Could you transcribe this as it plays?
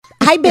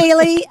Hi,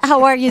 Bailey.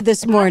 How are you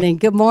this morning?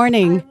 Good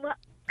morning.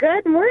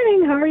 Good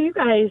morning. How are you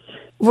guys?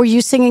 Were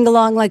you singing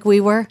along like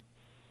we were?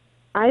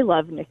 I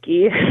love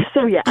Nikki.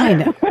 So, yeah. I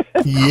know.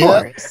 Of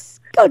course.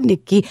 Go,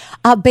 Nikki.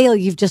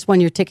 Bailey, you've just won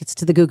your tickets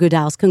to the Goo Goo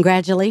Dolls.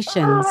 Congratulations.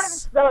 Oh, I'm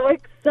so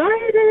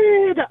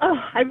excited. Oh,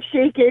 I'm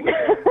shaking.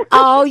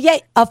 Oh, yeah.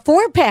 A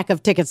 4-pack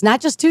of tickets, not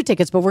just 2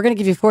 tickets, but we're going to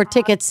give you 4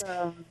 tickets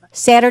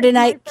Saturday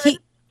night.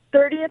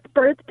 30th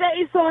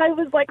birthday, so I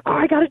was like,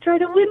 I got to try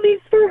to win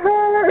these for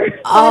her.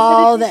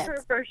 Oh,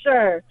 that's for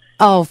sure.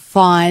 Oh,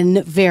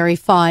 fun. Very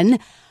fun.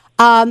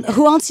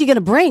 Who else are you going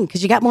to bring?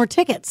 Because you got more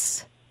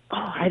tickets.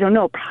 Oh, I don't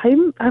know.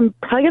 I'm probably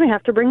going to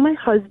have to bring my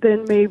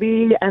husband,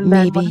 maybe, and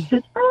then one of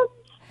his friends.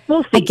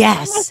 We'll see. I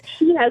guess. Unless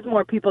she has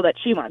more people that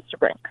she wants to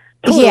bring.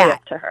 Totally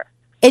up to her.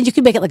 And you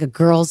can make it like a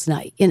girls'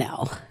 night,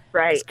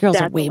 Right. Girls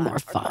are way more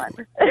fun.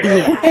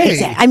 Yeah,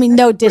 exactly. I mean,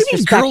 no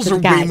disrespect girls to the are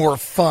guys. way more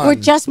fun. We're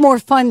just more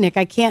fun, Nick.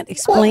 I can't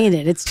explain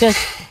it. It's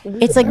just,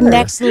 it's like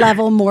next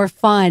level more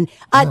fun.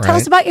 Tell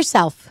us about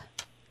yourself.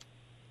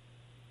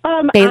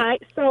 I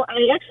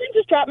actually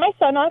just dropped my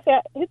son off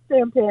at his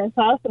grandparents'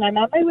 house, and I'm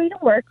on my way to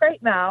work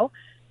right now.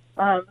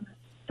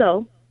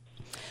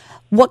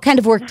 What kind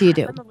of work do you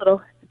do?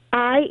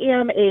 I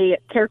am a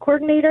care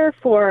coordinator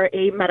for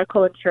a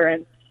medical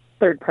insurance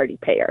third-party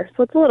payer,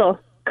 so it's a little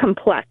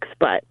complex,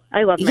 but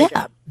I love my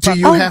job. Do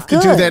you have to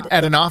do that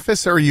at an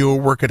office, or are you a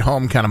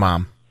work-at-home kind of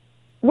mom?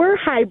 We're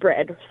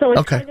hybrid, so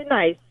it's kind of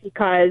nice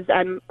because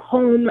I'm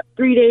home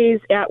 3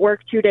 days, at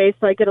work 2 days,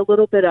 so I get a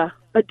little bit of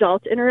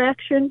adult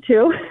interaction,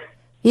 too.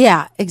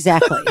 Yeah,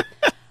 exactly.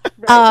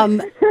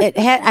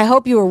 I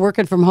hope you were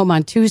working from home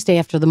on Tuesday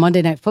after the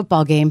Monday Night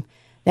Football game.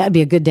 That would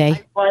be a good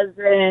day.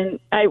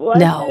 I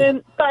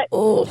wasn't, but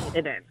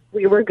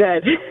we were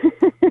good.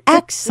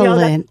 Excellent. We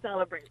all got to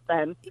celebrate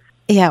then.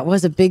 Yeah, it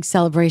was a big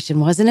celebration,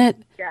 wasn't it?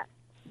 Yeah.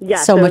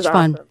 Yes, so much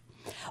fun. Awesome.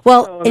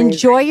 Well,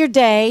 enjoy your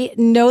day.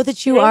 Know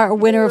that you are a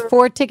winner of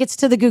 4 tickets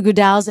to the Goo Goo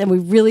Dolls, and we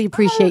really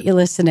appreciate you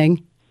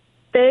listening.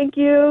 Thank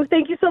you.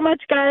 Thank you so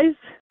much, guys.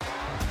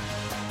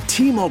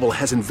 T-Mobile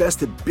has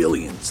invested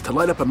billions to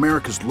light up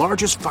America's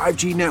largest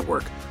 5G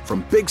network,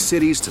 from big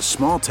cities to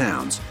small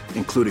towns,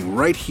 including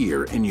right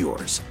here in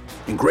yours.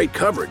 And great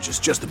coverage is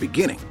just the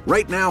beginning.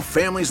 Right now,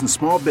 families and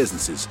small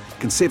businesses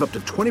can save up to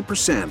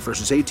 20%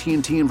 versus AT&T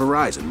and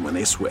Verizon when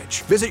they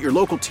switch. Visit your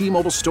local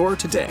T-Mobile store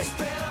today.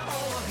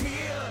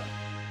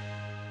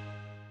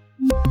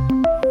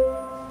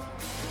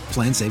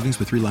 Plan savings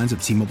with 3 lines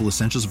of T-Mobile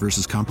Essentials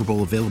versus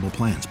comparable available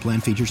plans.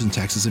 Plan features and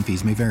taxes and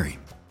fees may vary.